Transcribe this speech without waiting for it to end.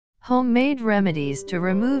Homemade remedies to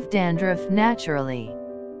remove dandruff naturally.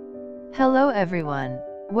 Hello everyone,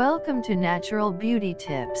 welcome to Natural Beauty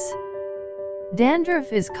Tips.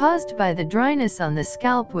 Dandruff is caused by the dryness on the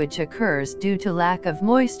scalp which occurs due to lack of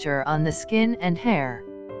moisture on the skin and hair.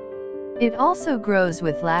 It also grows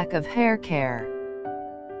with lack of hair care.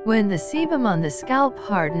 When the sebum on the scalp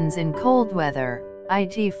hardens in cold weather,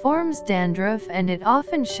 it forms dandruff and it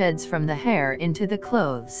often sheds from the hair into the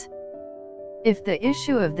clothes. If the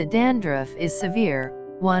issue of the dandruff is severe,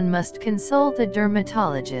 one must consult a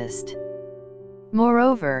dermatologist.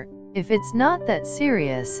 Moreover, if it's not that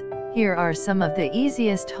serious, here are some of the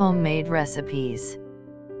easiest homemade recipes.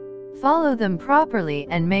 Follow them properly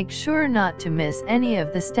and make sure not to miss any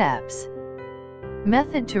of the steps.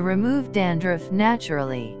 Method to remove dandruff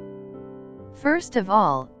naturally. First of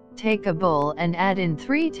all, take a bowl and add in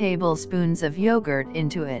 3 tablespoons of yogurt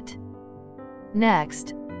into it.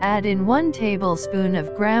 Next, add in 1 tablespoon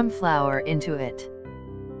of gram flour into it.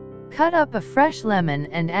 Cut up a fresh lemon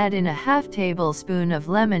and add in a half tablespoon of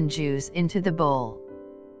lemon juice into the bowl.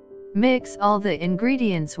 Mix all the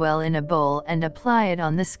ingredients well in a bowl and apply it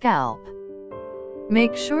on the scalp.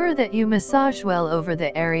 Make sure that you massage well over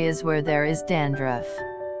the areas where there is dandruff.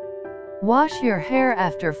 Wash your hair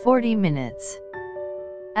after 40 minutes.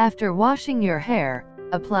 After washing your hair,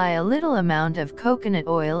 apply a little amount of coconut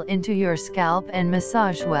oil into your scalp and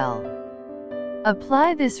massage well.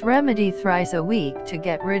 Apply this remedy thrice a week to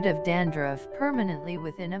get rid of dandruff permanently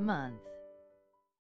within a month.